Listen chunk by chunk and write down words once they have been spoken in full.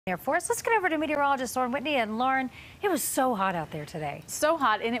Air Force. Let's get over to meteorologist Lauren Whitney. And Lauren, it was so hot out there today. So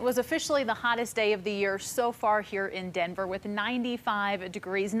hot, and it was officially the hottest day of the year so far here in Denver with 95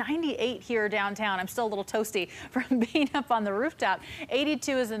 degrees, 98 here downtown. I'm still a little toasty from being up on the rooftop.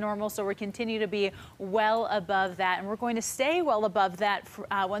 82 is the normal, so we continue to be well above that, and we're going to stay well above that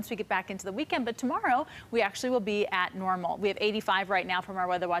once we get back into the weekend. But tomorrow, we actually will be at normal. We have 85 right now from our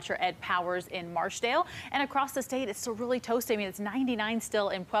weather watcher Ed Powers in Marshdale, and across the state, it's still really toasty. I mean, it's 99 still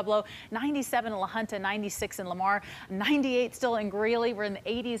in Pueblo, 97 in La Junta, 96 in Lamar, 98 still in Greeley. We're in the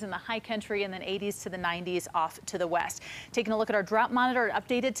 80s in the high country, and then 80s to the 90s off to the west. Taking a look at our drought monitor,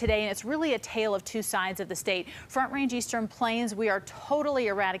 updated today, and it's really a tale of two sides of the state. Front Range Eastern Plains, we are totally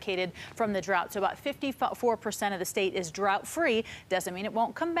eradicated from the drought. So about 54% of the state is drought free. Doesn't mean it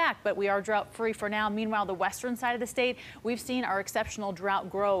won't come back, but we are drought free for now. Meanwhile, the western side of the state, we've seen our exceptional drought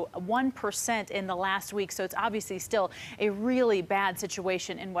grow 1% in the last week. So it's obviously still a really bad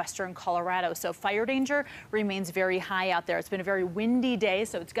situation in western Colorado. So fire danger remains very high out there. It's been a very windy day,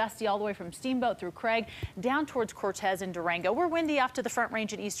 so it's gusty all the way from Steamboat through Craig down towards Cortez and Durango. We're windy off to the Front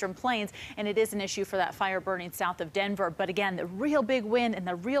Range and Eastern Plains, and it is an issue for that fire burning south of Denver. But again, the real big wind and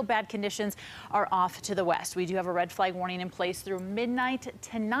the real bad conditions are off to the west. We do have a red flag warning in place through midnight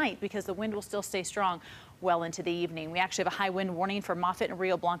tonight because the wind will still stay strong well into the evening. We actually have a high wind warning for Moffett and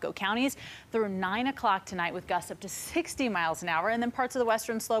Rio Blanco counties through 9 o'clock tonight with gusts up to 60 miles an hour. And then parts of the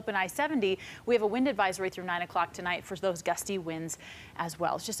western slope and I-70, we have a wind advisory through 9 o'clock tonight for those gusty winds as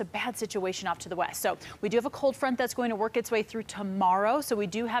well. It's just a bad situation off to the west. So we do have a cold front that's going to work its way through tomorrow. So we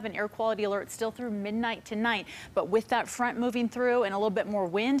do have an air quality alert still through midnight tonight. But with that front moving through and a little bit more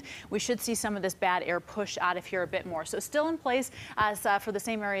wind, we should see some of this bad air push out of here a bit more. So still in place as for the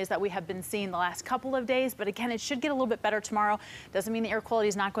same areas that we have been seeing the last couple of days. But again, it should get a little bit better tomorrow. Doesn't mean the air quality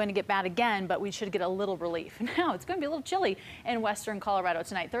is not going to get bad again, but we should get a little relief. Now, it's going to be a little chilly in western Colorado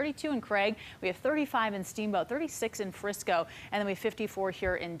tonight. 32 in Craig. We have 35 in Steamboat, 36 in Frisco, and then we have 54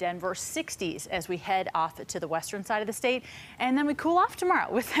 here in Denver. 60s as we head off to the western side of the state. And then we cool off tomorrow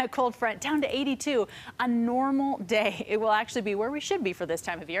with that cold front down to 82. A normal day. It will actually be where we should be for this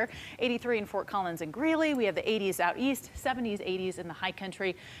time of year. 83 in Fort Collins and Greeley. We have the 80s out east, 70s, 80s in the high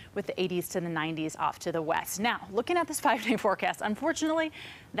country with the 80s to the 90s off to the west. Now, looking at this 5-day forecast, unfortunately,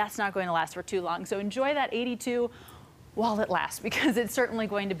 that's not going to last for too long. So enjoy that 82 while it lasts, because it's certainly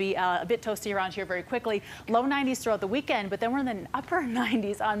going to be a bit toasty around here very quickly. Low 90s throughout the weekend, but then we're in the upper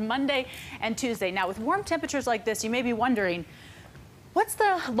 90s on Monday and Tuesday. Now, with warm temperatures like this, you may be wondering, what's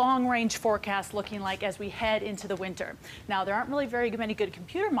the long-range forecast looking like as we head into the winter? Now, there aren't really very many good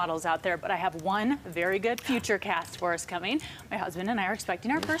computer models out there, but I have one very good future cast for us coming. My husband and I are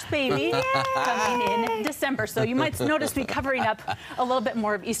expecting our first baby coming in December, so you might notice me covering up a little bit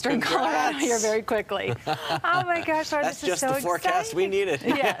more of eastern Colorado here very quickly. Oh my gosh, Lauren, That's this is just so the forecast exciting. we needed.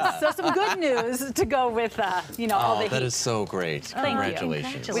 Yes, so some good news to go with, all the heat. That is so great. Thank you.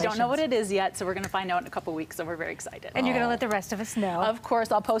 Congratulations. We don't know what it is yet, so we're going to find out in a couple weeks, so we're very excited. And you're going to let the rest of us know. Of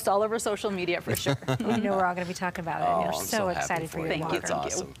course, I'll post all over social media for sure. You know we're all going to be talking about it. And Oh, we're I'm so so happy excited for for your you. walker. That's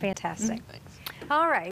awesome. Fantastic. Thanks. All right.